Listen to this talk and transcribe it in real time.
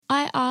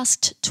I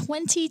asked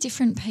 20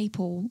 different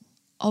people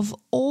of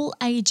all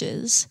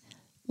ages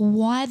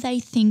why they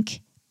think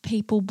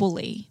people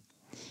bully.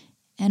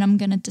 And I'm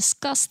going to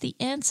discuss the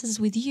answers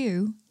with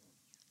you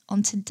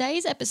on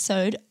today's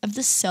episode of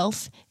the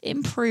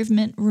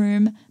Self-Improvement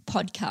Room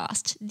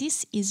podcast.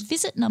 This is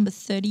visit number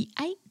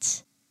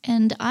 38.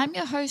 And I'm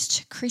your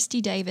host,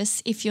 Christy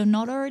Davis. If you're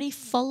not already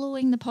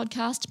following the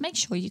podcast, make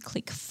sure you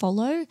click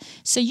follow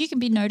so you can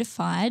be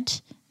notified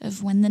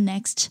of when the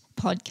next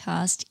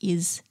podcast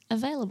is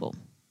available.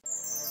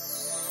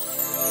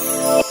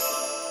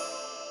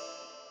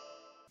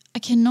 I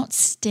cannot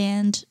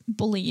stand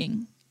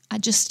bullying. I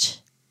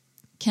just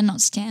cannot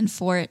stand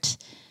for it.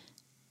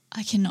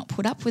 I cannot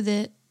put up with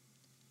it.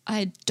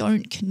 I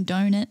don't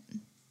condone it.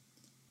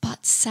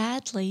 But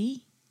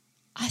sadly,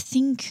 I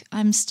think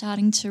I'm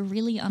starting to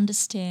really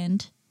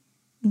understand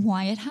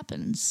why it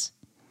happens.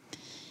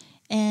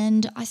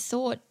 And I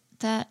thought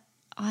that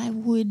I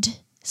would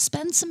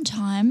spend some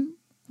time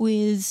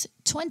with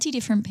 20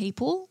 different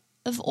people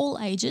of all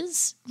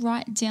ages,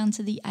 right down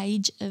to the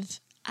age of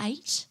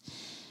 8,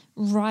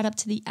 right up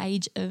to the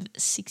age of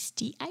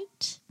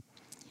 68.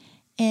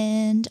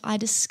 And I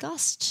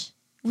discussed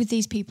with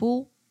these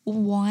people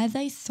why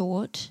they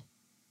thought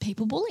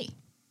people bully.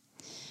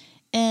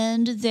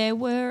 And there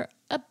were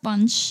a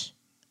bunch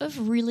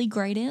of really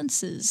great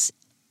answers.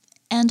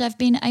 And I've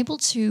been able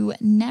to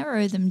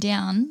narrow them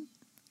down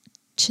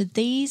to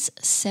these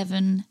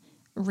 7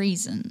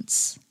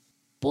 reasons.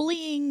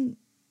 Bullying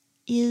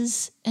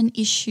is an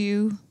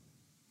issue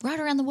right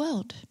around the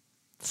world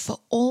for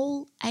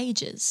all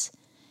ages.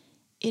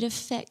 It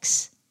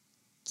affects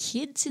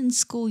kids in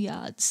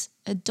schoolyards,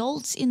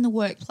 adults in the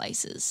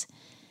workplaces.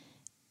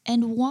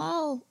 And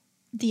while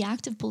the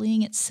act of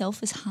bullying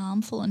itself is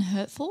harmful and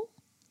hurtful,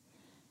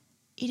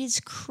 it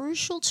is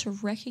crucial to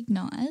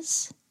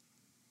recognise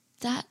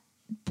that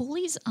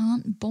bullies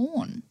aren't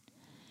born.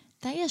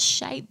 They are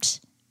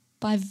shaped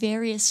by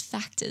various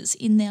factors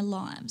in their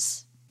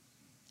lives.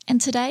 And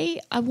today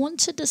I want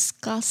to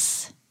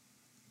discuss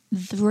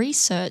the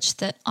research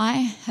that I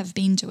have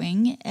been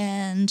doing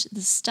and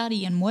the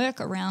study and work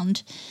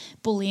around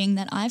bullying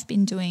that I've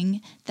been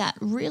doing that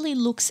really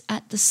looks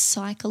at the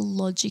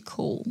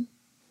psychological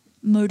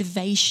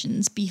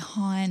motivations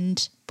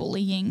behind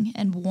bullying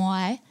and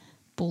why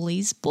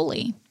bullies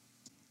bully.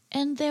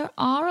 And there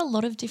are a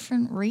lot of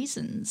different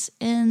reasons.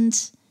 And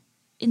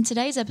in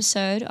today's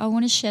episode, I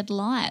want to shed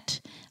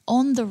light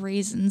on the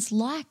reasons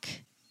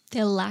like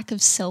their lack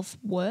of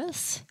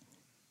self-worth,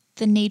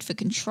 the need for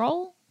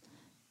control,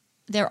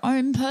 their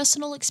own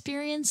personal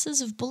experiences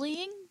of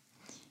bullying,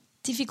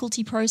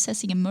 difficulty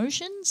processing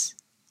emotions,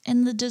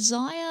 and the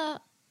desire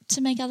to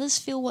make others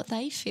feel what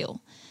they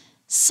feel.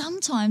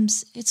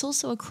 Sometimes it's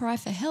also a cry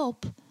for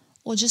help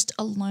or just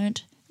a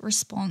learnt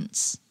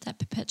response that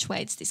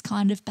perpetuates this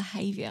kind of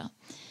behaviour.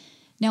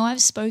 Now,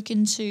 I've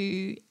spoken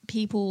to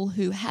people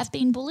who have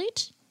been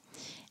bullied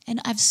and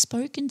I've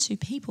spoken to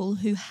people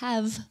who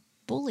have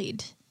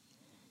bullied,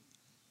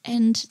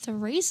 and the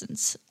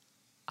reasons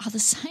are the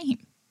same.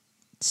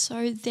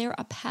 So there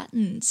are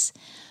patterns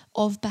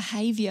of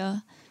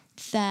behaviour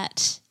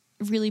that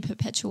really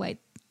perpetuate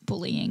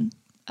bullying.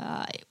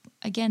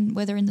 Again,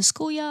 whether in the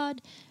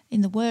schoolyard,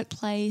 in the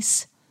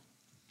workplace,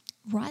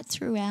 right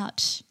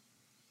throughout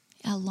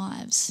our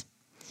lives.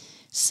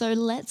 So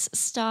let's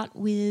start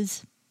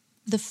with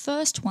the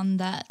first one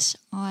that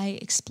I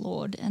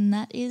explored, and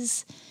that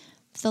is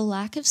the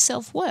lack of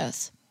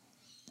self-worth.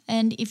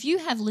 And if you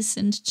have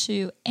listened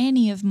to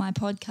any of my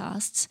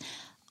podcasts,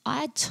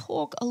 I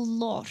talk a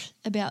lot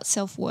about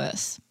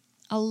self-worth,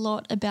 a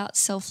lot about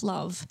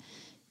self-love,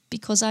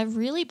 because I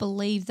really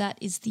believe that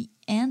is the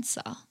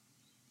answer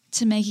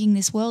to making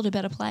this world a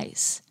better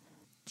place.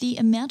 The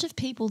amount of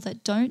people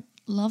that don't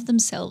love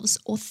themselves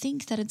or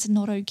think that it's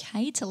not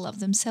okay to love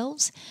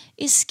themselves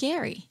is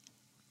scary.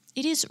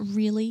 It is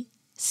really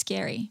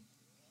scary.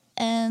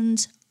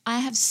 And I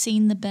have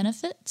seen the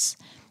benefits,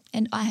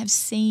 and I have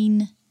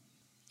seen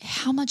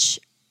how much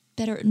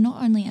better,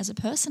 not only as a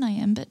person I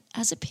am, but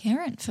as a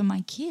parent for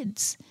my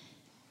kids,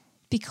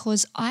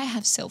 because I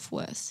have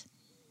self-worth,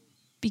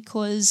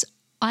 because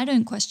I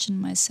don't question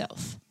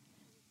myself,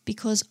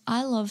 because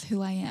I love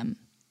who I am,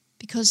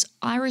 because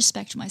I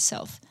respect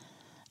myself.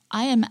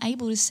 I am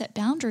able to set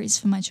boundaries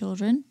for my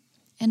children,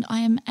 and I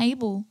am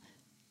able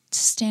to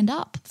stand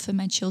up for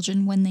my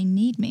children when they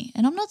need me.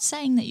 And I'm not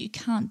saying that you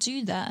can't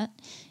do that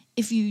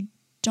if you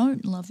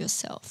don't love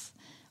yourself.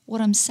 What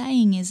I'm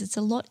saying is it's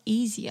a lot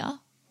easier,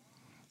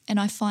 and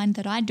I find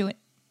that I do it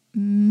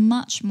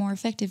much more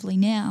effectively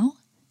now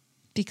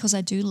because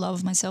I do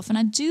love myself and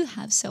I do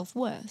have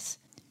self-worth.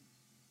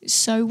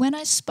 So when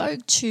I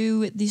spoke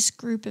to this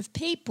group of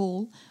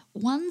people,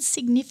 one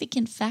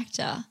significant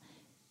factor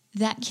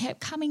that kept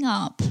coming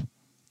up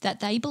that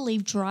they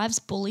believe drives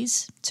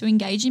bullies to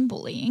engage in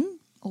bullying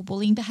or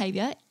bullying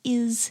behaviour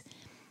is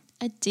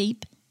a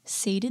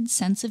deep-seated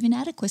sense of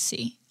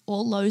inadequacy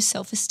or low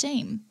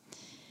self-esteem.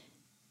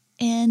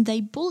 And they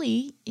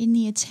bully in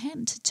the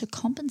attempt to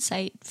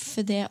compensate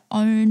for their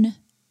own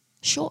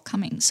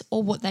shortcomings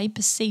or what they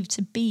perceive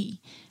to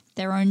be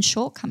their own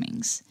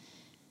shortcomings.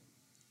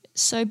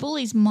 So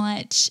bullies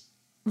might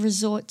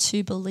resort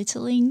to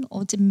belittling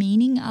or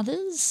demeaning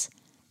others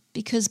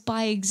because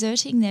by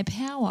exerting their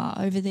power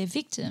over their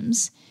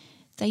victims,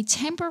 they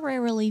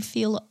temporarily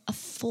feel a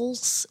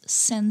false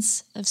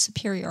sense of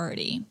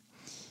superiority.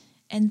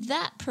 And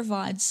that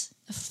provides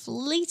a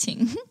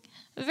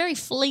very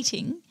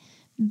fleeting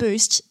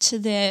boost to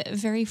their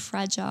very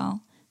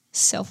fragile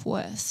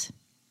self-worth.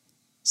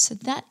 So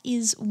that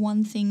is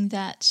one thing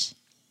that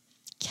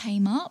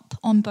came up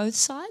on both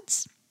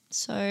sides.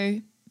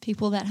 So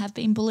people that have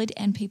been bullied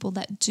and people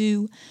that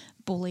do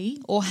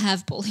bully or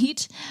have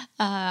bullied,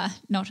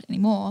 not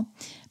anymore,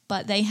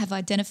 but they have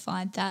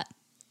identified that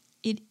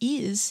it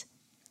is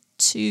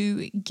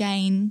to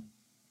gain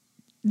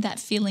that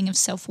feeling of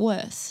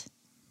self-worth.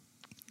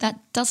 That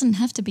doesn't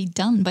have to be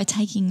done by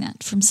taking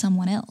that from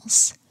someone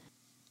else.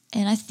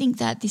 And I think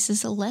that this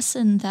is a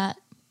lesson that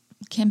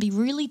can be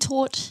really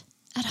taught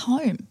at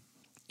home.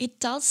 It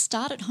does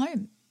start at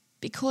home,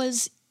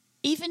 because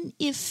even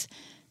if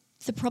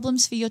the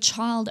problems for your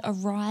child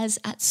arise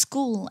at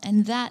school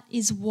and that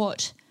is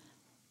what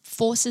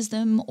forces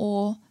them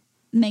or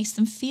makes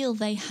them feel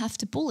they have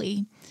to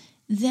bully,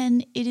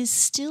 then it is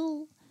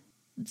still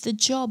the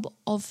job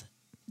of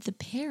the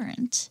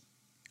parent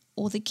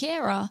or the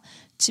carer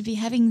to be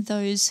having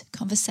those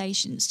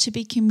conversations, to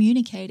be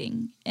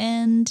communicating.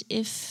 And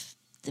if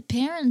the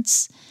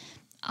parents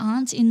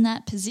aren't in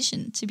that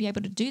position to be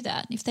able to do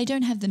that, if they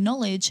don't have the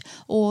knowledge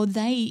or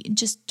they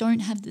just don't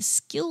have the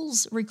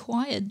skills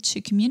required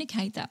to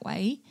communicate that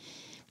way,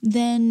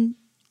 then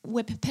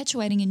we're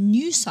perpetuating a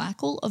new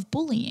cycle of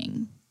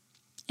bullying.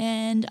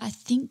 And I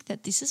think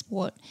that this is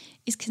what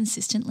is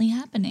consistently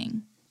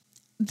happening.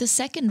 The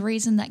second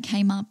reason that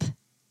came up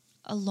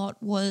a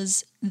lot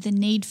was the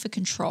need for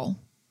control.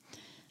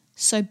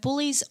 So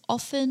bullies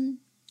often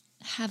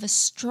have a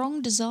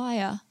strong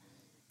desire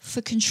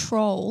for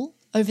control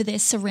over their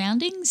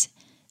surroundings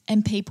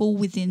and people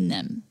within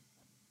them.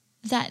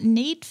 That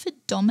need for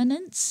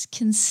dominance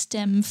can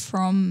stem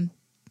from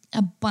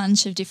a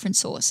bunch of different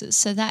sources.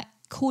 So that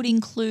could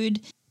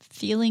include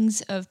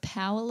feelings of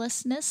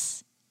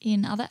powerlessness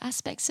in other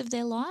aspects of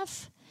their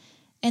life.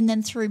 And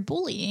then through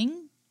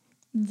bullying,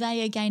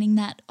 they are gaining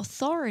that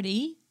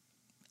authority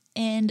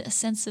and a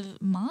sense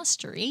of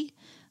mastery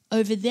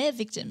over their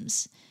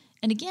victims.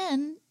 And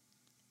again,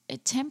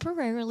 it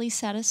temporarily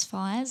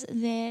satisfies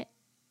their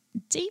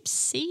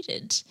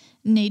deep-seated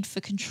need for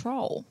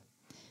control.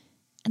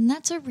 And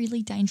that's a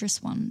really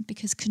dangerous one,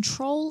 because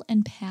control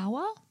and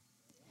power,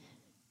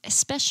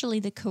 especially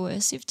the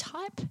coercive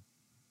type,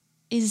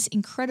 is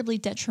incredibly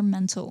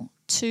detrimental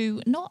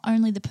to not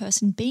only the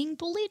person being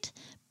bullied,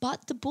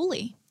 but the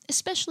bully,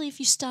 especially if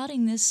you're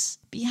starting this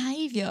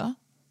behaviour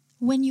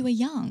when you are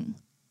young.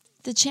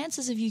 The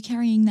chances of you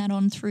carrying that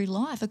on through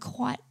life are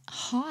quite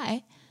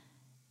high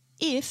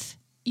if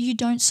you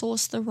don't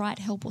source the right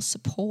help or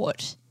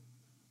support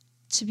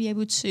to be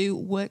able to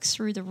work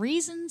through the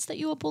reasons that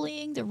you are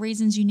bullying, the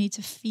reasons you need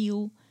to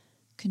feel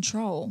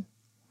control.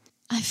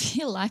 I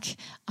feel like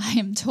I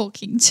am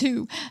talking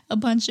to a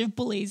bunch of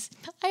bullies.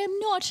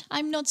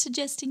 I'm not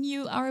suggesting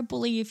you are a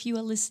bully if you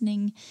are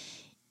listening.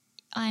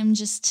 I'm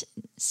just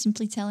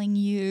simply telling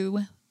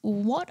you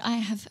what I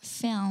have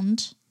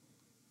found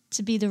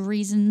to be the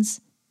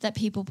reasons that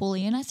people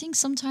bully. And I think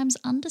sometimes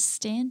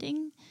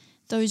understanding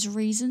those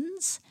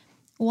reasons,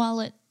 while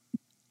it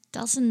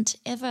doesn't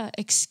ever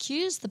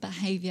excuse the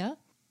behaviour,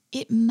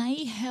 it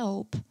may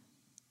help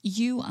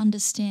you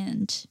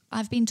understand.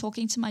 I've been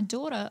talking to my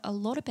daughter a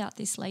lot about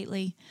this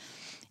lately,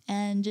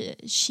 and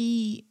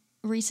she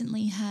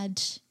recently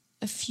had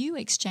a few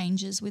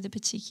exchanges with a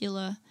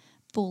particular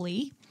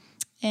bully,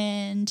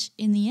 and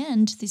in the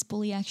end, this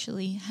bully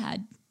actually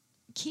had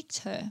kicked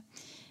her.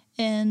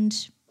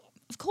 And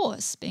of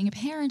course, being a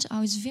parent, I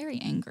was very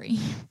angry.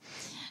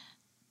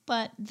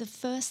 But the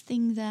first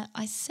thing that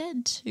I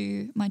said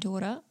to my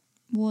daughter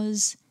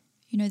was,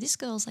 this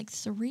girl's like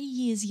 3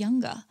 years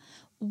younger.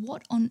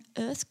 What on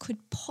earth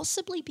could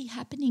possibly be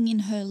happening in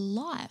her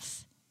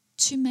life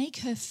to make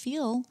her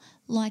feel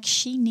like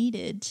she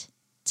needed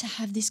to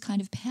have this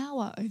kind of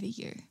power over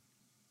you?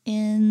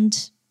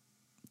 And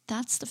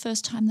that's the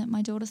first time that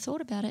my daughter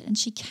thought about it, and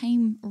she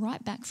came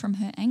right back from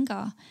her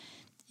anger.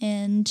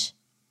 And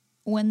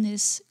when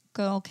this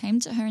girl came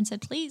to her and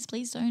said, please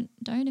don't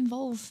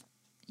involve,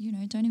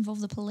 don't involve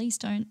the police,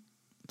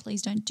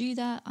 please don't do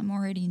that, I'm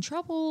already in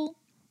trouble,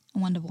 I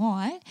wonder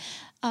why,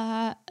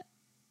 I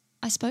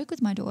spoke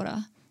with my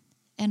daughter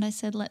and I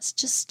said, let's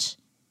just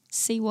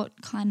see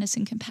what kindness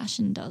and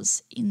compassion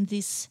does in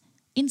this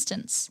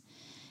instance.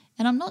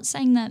 And I'm not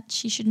saying that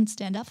she shouldn't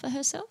stand up for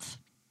herself,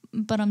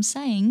 but I'm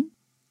saying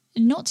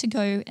not to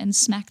go and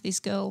smack this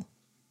girl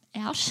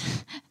out,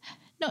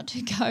 not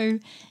to go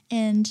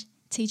and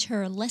teach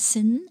her a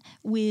lesson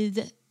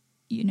with,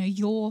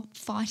 your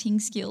fighting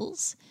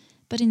skills,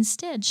 but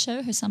instead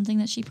show her something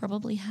that she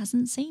probably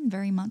hasn't seen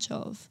very much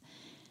of.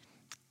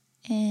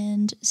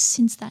 And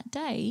since that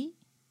day,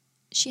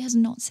 she has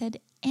not said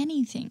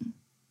anything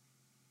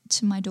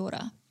to my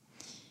daughter.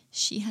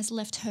 She has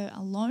left her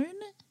alone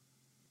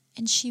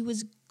And she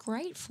was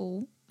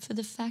grateful for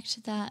the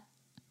fact that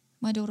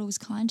my daughter was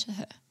kind to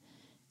her.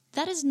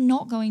 That is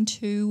not going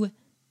to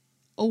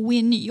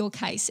win your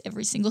case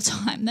every single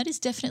time. That is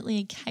definitely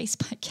a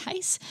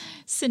case-by-case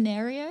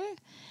scenario.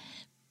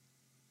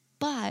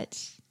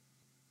 But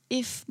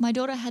if my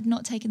daughter had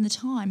not taken the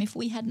time, if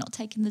we had not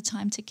taken the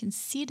time to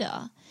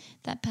consider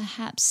that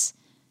perhaps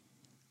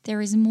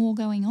there is more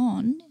going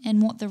on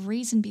and what the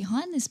reason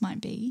behind this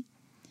might be,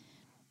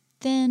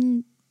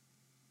 then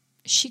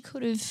she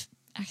could have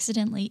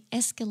accidentally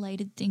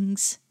escalated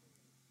things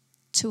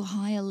to a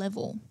higher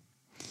level.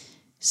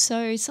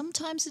 So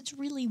sometimes it's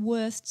really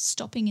worth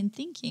stopping and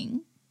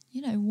thinking,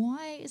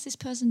 why is this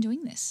person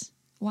doing this?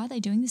 Why are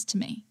they doing this to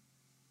me?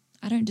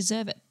 I don't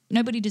deserve it.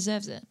 Nobody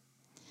deserves it.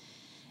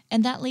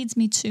 And that leads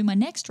me to my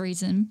next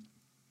reason,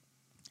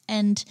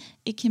 and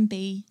it can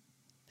be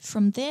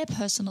from their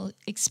personal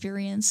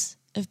experience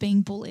of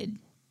being bullied.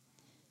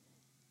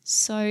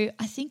 So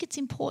I think it's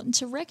important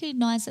to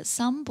recognize that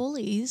some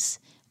bullies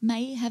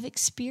may have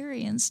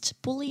experienced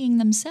bullying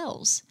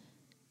themselves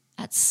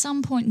at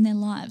some point in their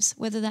lives,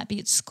 whether that be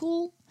at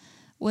school,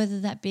 whether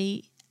that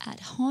be at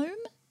home.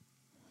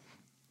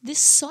 This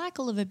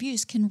cycle of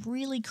abuse can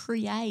really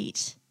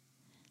create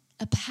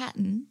a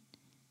pattern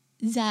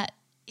that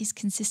is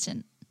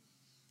consistent,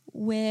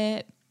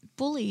 where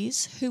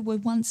bullies who were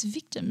once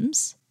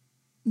victims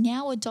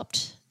now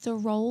adopt the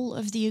role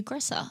of the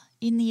aggressor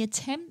in the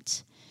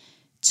attempt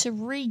to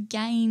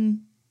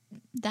regain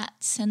that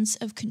sense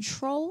of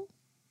control.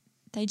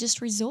 They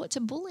just resort to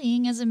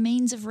bullying as a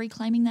means of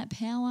reclaiming that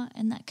power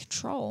and that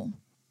control.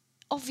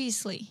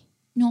 Obviously,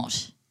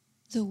 not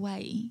the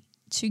way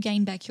to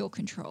gain back your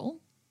control.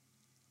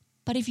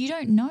 But if you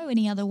don't know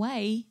any other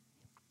way,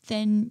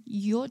 then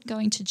you're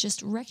going to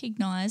just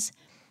recognize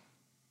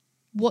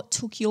what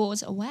took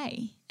yours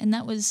away, and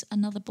that was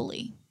another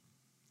bully.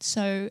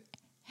 So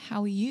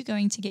how are you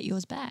going to get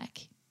yours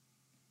back?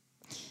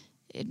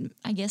 It,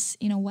 I guess,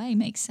 in a way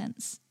makes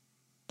sense.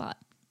 But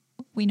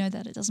we know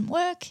that it doesn't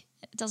work,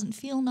 it doesn't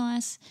feel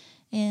nice,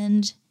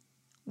 and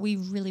we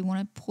really want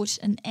to put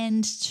an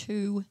end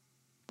to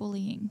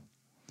bullying.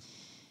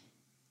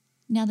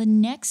 Now, the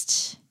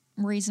next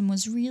reason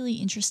was really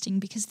interesting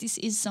because this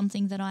is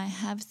something that I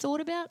have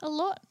thought about a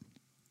lot,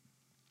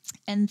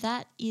 and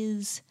that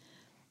is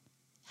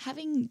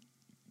having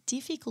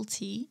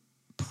difficulty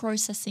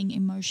processing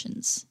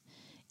emotions,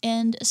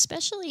 and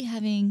especially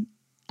having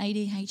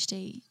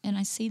ADHD. And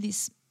I see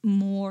this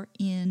more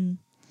in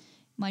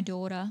my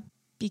daughter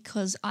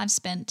because I've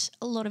spent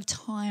a lot of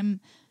time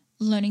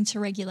learning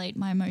to regulate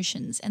my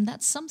emotions, and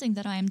that's something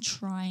that I am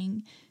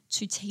trying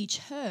to teach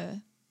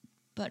her.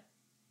 But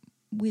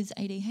with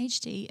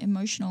ADHD,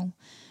 emotional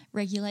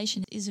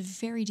regulation is a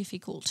very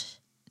difficult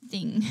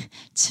thing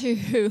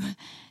to,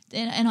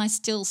 and I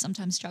still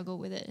sometimes struggle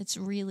with it. It's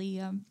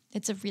really,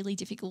 it's a really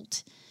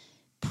difficult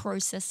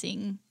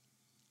processing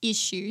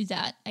issue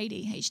that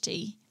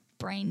ADHD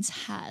brains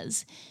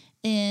has.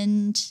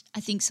 And I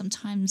think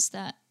sometimes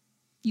that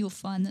you'll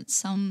find that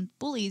some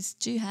bullies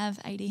do have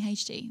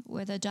ADHD,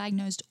 whether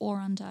diagnosed or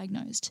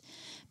undiagnosed.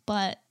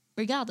 But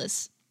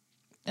regardless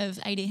of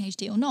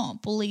ADHD or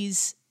not,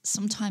 bullies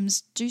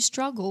sometimes do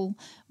struggle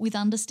with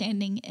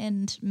understanding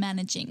and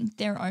managing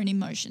their own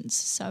emotions.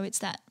 So it's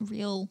that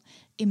real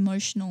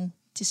emotional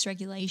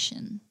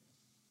dysregulation.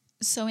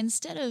 So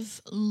instead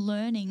of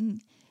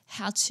learning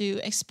how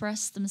to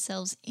express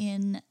themselves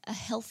in a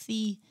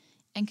healthy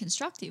and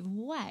constructive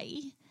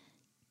way,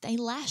 they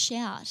lash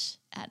out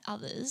at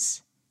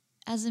others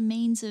as a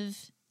means of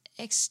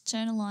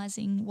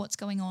externalizing what's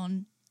going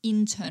on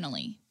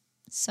internally.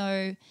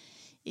 So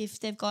if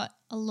they've got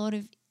a lot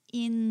of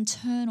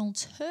internal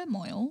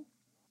turmoil,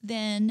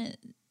 then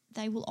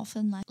they will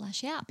often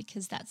lash out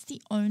because that's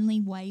the only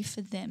way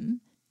for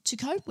them to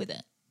cope with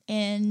it.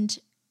 And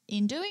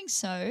in doing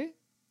so,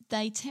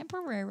 they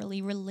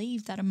temporarily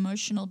relieve that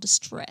emotional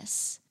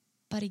distress.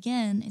 But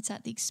again, it's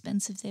at the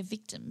expense of their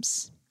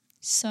victims.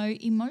 So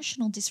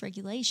emotional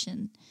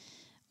dysregulation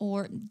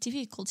or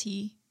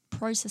difficulty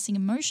processing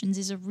emotions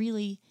is a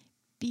really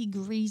big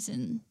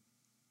reason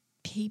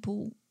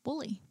people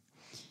bully.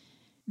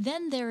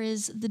 Then there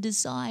is the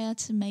desire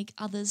to make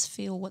others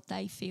feel what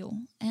they feel.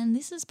 And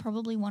this is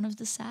probably one of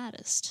the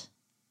saddest.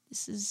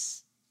 This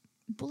is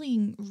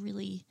bullying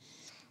really,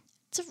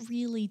 it's a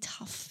really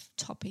tough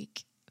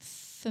topic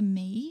for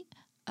me,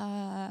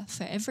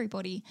 for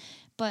everybody.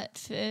 But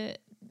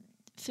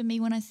for me,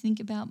 when I think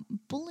about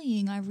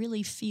bullying, I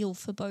really feel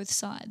for both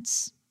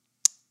sides.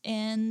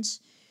 And,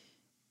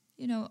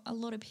 you know, a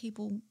lot of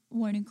people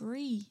won't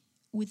agree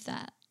with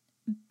that.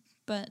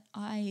 But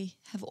I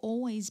have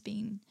always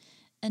been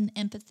an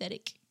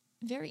empathetic,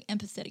 very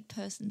empathetic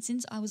person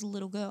since I was a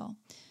little girl.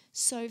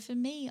 So for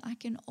me, I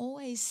can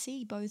always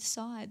see both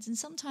sides, and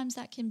sometimes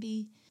that can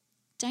be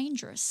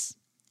dangerous.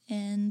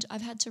 And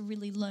I've had to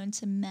really learn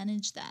to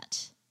manage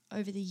that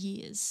over the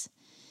years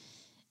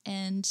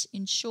and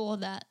ensure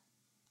that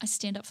I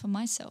stand up for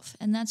myself.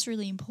 And that's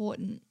really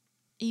important.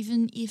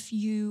 Even if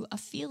you are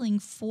feeling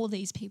for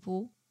these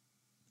people,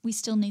 we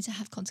still need to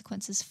have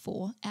consequences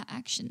for our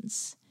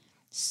actions.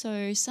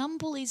 So some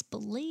bullies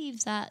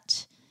believe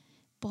that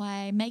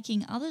by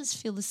making others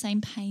feel the same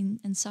pain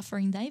and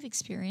suffering they've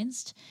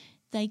experienced,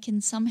 they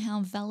can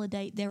somehow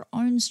validate their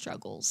own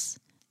struggles.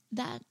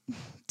 That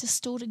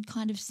distorted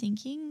kind of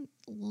thinking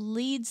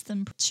leads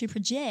them to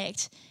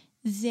project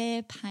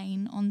their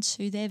pain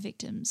onto their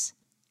victims.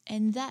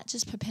 And that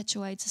just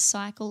perpetuates a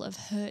cycle of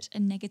hurt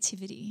and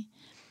negativity.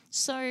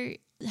 So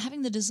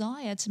having the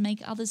desire to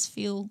make others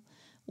feel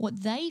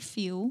what they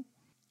feel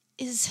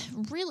is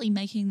really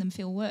making them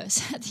feel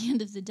worse at the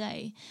end of the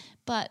day.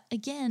 But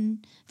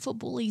again, for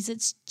bullies,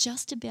 it's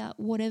just about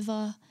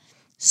whatever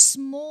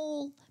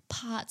small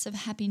parts of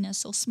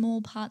happiness or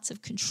small parts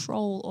of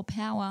control or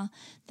power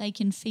they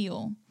can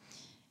feel.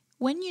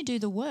 When you do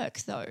the work,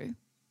 though,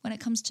 when it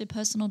comes to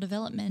personal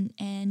development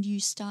and you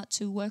start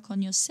to work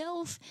on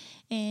yourself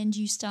and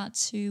you start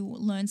to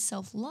learn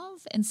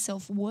self-love and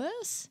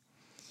self-worth,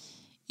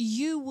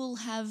 you will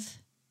have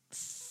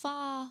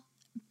far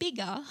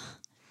bigger,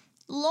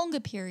 longer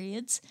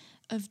periods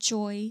of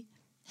joy,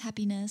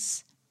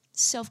 happiness,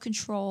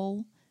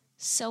 self-control,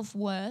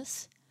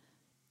 self-worth.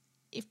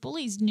 If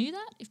bullies knew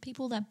that, if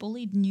people that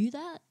bullied knew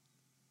that,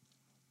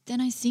 then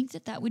I think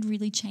that would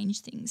really change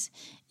things.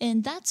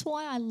 And that's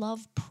why I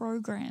love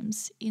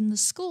programs in the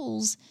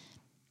schools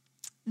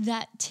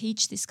that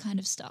teach this kind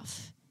of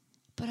stuff.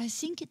 But I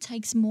think it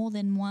takes more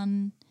than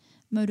one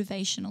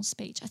motivational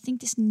speech. I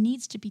think this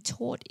needs to be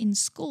taught in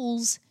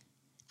schools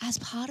as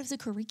part of the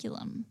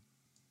curriculum.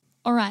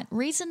 All right,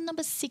 reason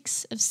number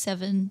 6 of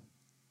 7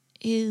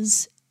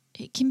 is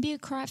it can be a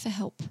cry for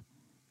help.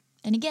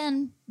 And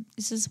again,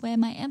 this is where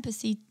my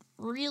empathy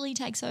really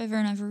takes over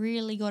and I've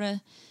really got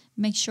to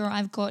make sure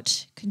I've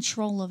got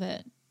control of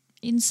it.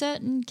 In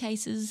certain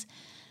cases,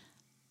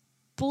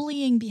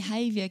 bullying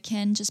behaviour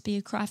can just be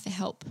a cry for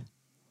help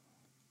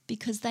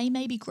because they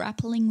may be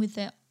grappling with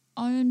their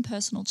own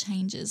personal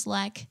changes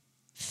like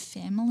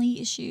family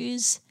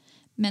issues,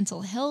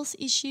 mental health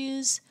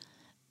issues,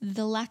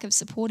 the lack of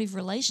supportive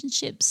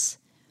relationships.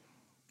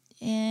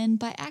 And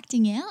by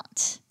acting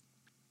out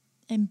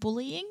and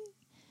bullying,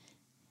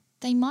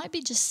 they might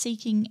be just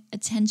seeking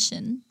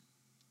attention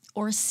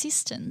or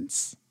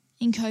assistance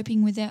in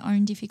coping with their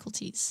own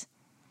difficulties.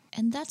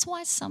 And that's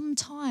why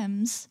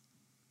sometimes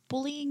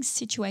bullying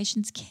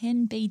situations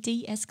can be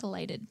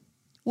de-escalated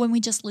when we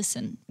just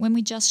listen, when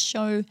we just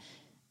show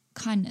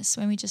kindness,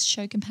 when we just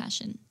show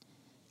compassion.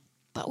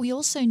 But we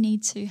also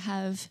need to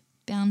have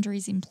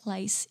boundaries in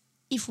place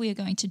if we are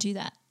going to do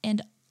that.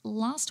 And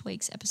last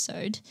week's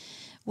episode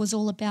was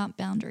all about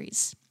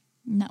boundaries.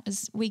 And that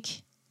was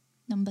week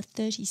number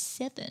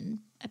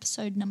 37,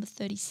 episode number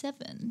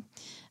 37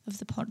 of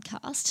the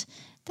podcast.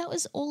 That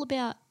was all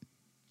about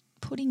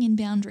putting in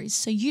boundaries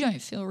so you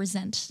don't feel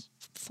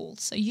resentful,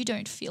 so you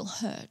don't feel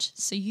hurt,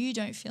 so you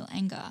don't feel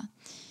anger.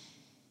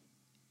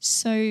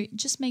 So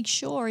just make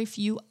sure if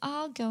you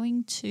are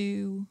going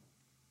to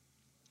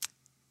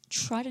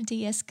try to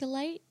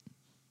de-escalate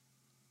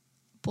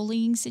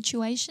bullying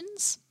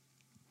situations,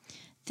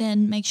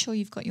 then make sure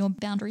you've got your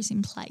boundaries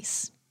in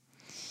place.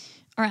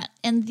 All right,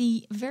 and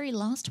the very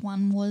last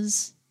one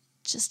was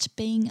just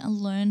being a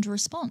learned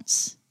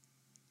response.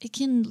 It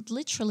can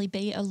literally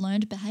be a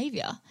learned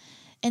behaviour,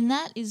 and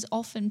that is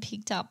often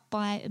picked up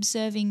by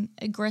observing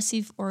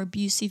aggressive or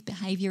abusive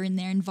behaviour in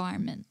their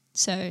environment.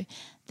 So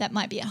that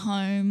might be at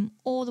home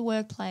or the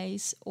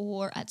workplace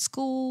or at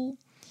school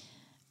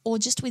or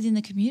just within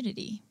the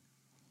community.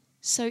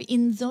 So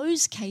in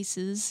those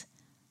cases,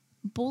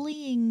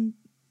 bullying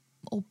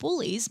or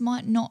bullies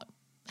might not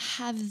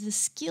have the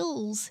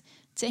skills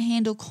to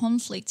handle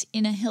conflict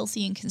in a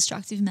healthy and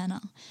constructive manner.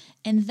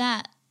 And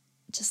that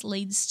just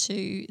leads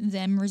to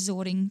them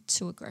resorting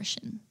to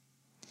aggression.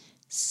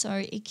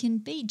 So it can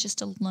be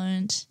just a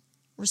learned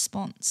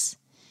response,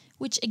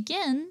 which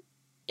again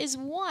is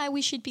why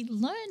we should be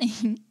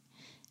learning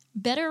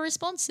better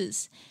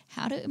responses,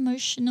 how to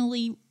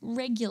emotionally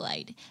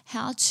regulate,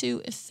 how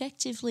to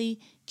effectively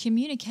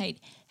communicate,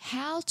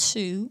 how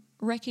to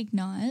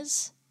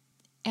recognize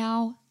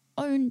our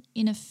own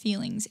inner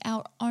feelings,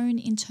 our own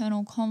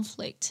internal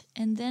conflict,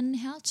 and then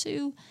how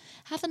to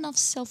have enough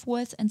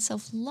self-worth and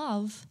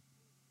self-love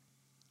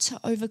to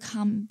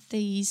overcome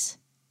these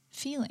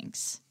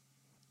feelings.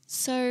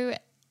 So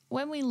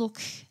when we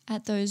look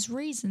at those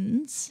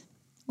reasons,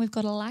 we've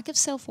got a lack of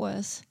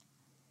self-worth,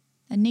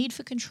 a need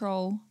for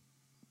control,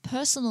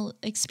 personal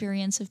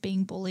experience of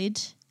being bullied,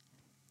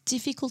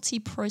 difficulty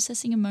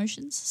processing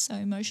emotions, so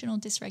emotional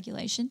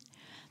dysregulation,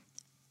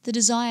 the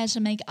desire to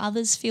make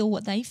others feel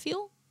what they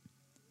feel,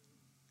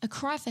 a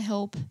cry for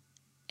help,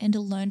 and a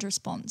learned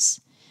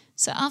response.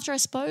 So after I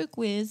spoke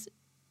with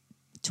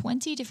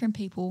 20 different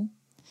people,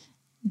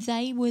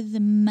 they were the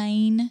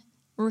main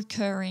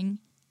recurring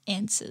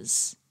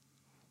answers.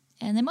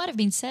 And they might have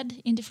been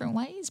said in different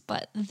ways,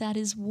 but that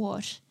is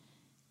what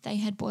they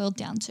had boiled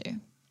down to.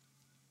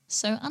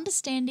 So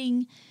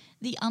understanding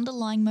the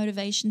underlying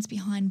motivations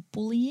behind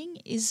bullying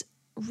is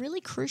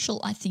really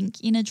crucial, I think,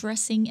 in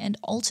addressing and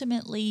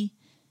ultimately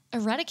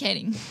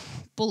eradicating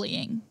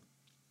bullying.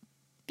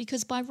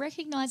 because by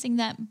recognizing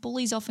that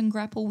bullies often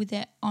grapple with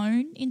their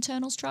own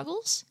internal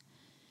struggles,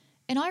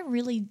 and I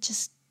really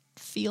just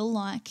feel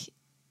like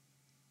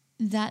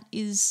that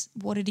is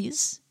what it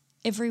is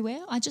everywhere.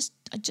 I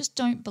just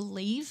don't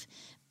believe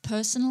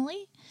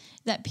personally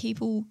that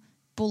people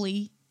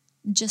bully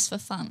just for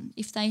fun.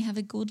 If they have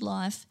a good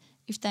life,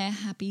 if they are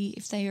happy,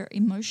 if they are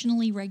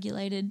emotionally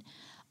regulated,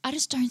 I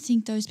just don't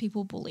think those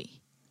people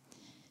bully.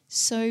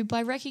 So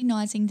by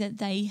recognizing that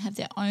they have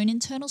their own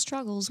internal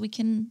struggles, we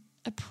can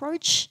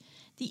approach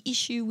the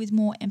issue with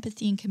more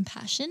empathy and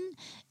compassion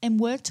and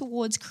work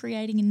towards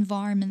creating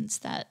environments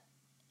that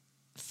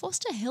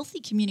foster healthy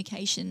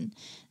communication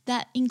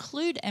that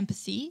include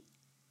empathy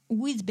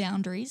with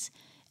boundaries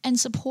and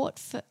support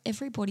for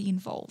everybody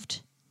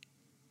involved.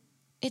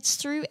 It's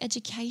through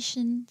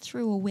education,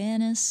 through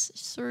awareness,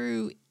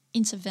 through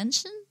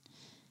intervention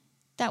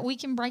that we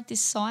can break this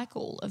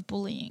cycle of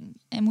bullying,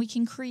 and we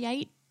can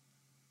create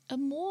a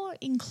more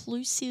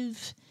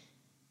inclusive,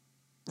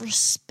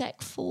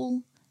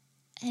 respectful,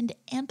 and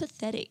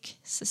empathetic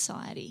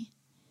society.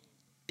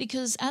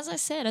 Because as I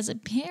said, as a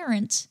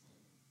parent,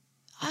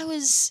 I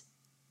was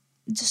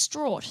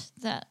distraught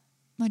that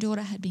my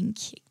daughter had been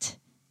kicked.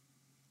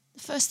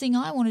 The first thing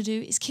I want to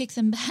do is kick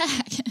them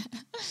back.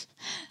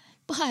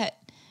 But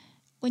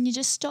when you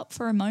just stop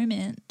for a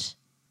moment,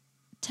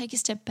 take a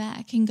step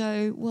back and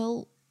go,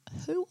 well,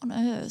 who on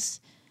earth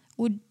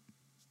would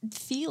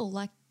feel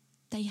like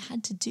they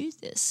had to do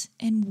this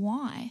and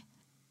why?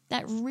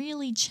 That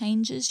really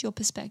changes your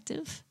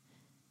perspective,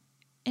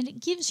 and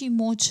it gives you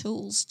more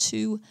tools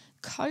to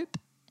cope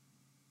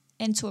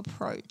and to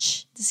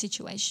approach the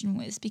situation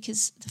with,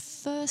 because the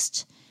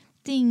first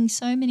thing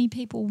so many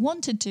people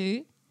want to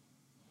do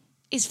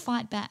is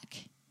fight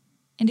back.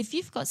 And if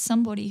you've got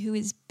somebody who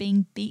is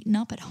being beaten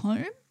up at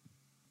home,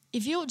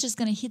 if you're just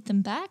going to hit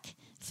them back,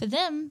 for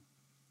them,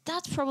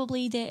 that's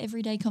probably their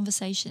everyday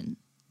conversation.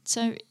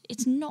 So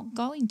it's not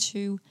going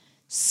to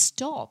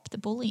stop the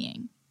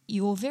bullying.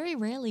 Or very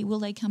rarely will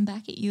they come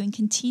back at you and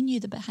continue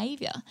the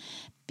behaviour,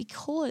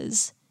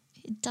 because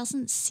it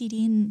doesn't sit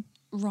in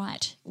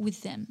right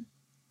with them,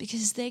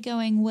 because they're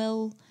going,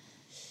 well,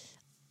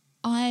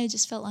 I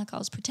just felt like I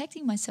was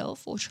protecting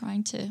myself or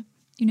trying to,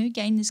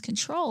 gain this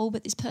control,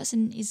 but this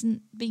person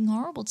isn't being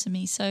horrible to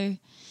me, so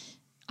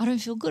I don't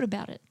feel good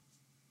about it.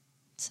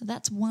 So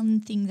that's one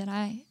thing that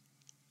I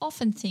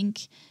often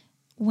think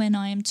when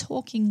I am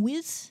talking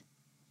with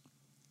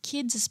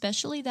kids,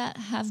 especially that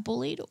have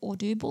bullied or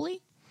do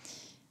bully.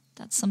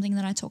 That's something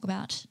that I talk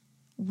about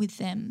with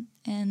them.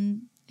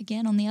 And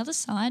again, on the other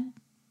side,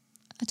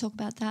 I talk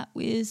about that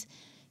with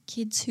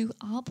kids who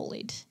are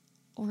bullied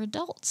or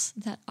adults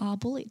that are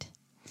bullied.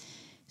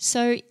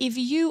 So if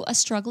you are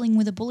struggling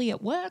with a bully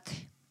at work,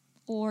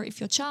 or if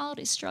your child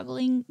is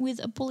struggling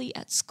with a bully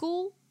at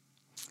school,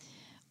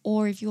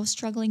 or if you're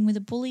struggling with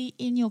a bully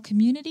in your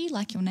community,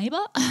 like your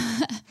neighbour,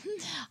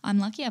 I'm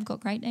lucky, I've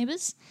got great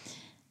neighbours,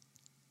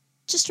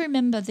 just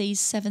remember these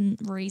 7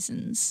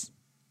 reasons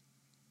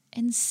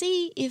and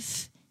see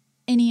if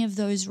any of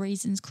those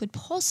reasons could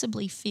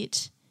possibly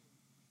fit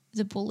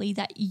the bully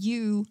that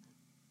you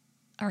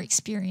are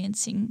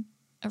experiencing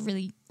a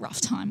really rough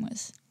time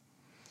with.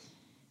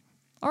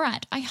 All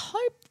right, I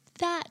hope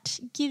that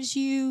gives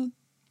you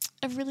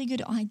a really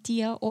good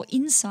idea or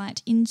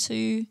insight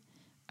into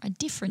a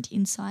different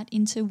insight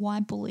into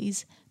why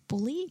bullies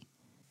bully.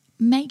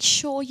 Make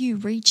sure you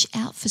reach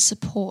out for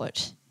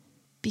support,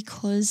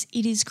 because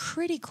it is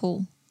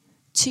critical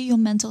to your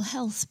mental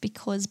health,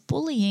 because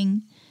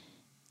bullying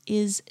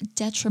is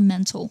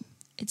detrimental.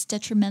 It's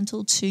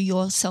detrimental to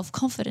your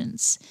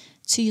self-confidence,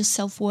 to your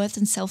self-worth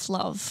and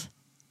self-love.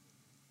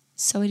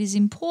 So it is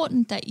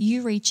important that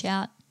you reach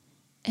out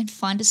and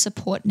find a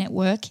support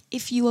network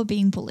if you are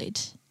being bullied.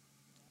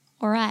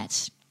 All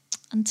right,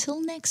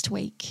 until next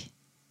week,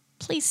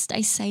 please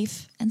stay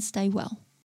safe and stay well.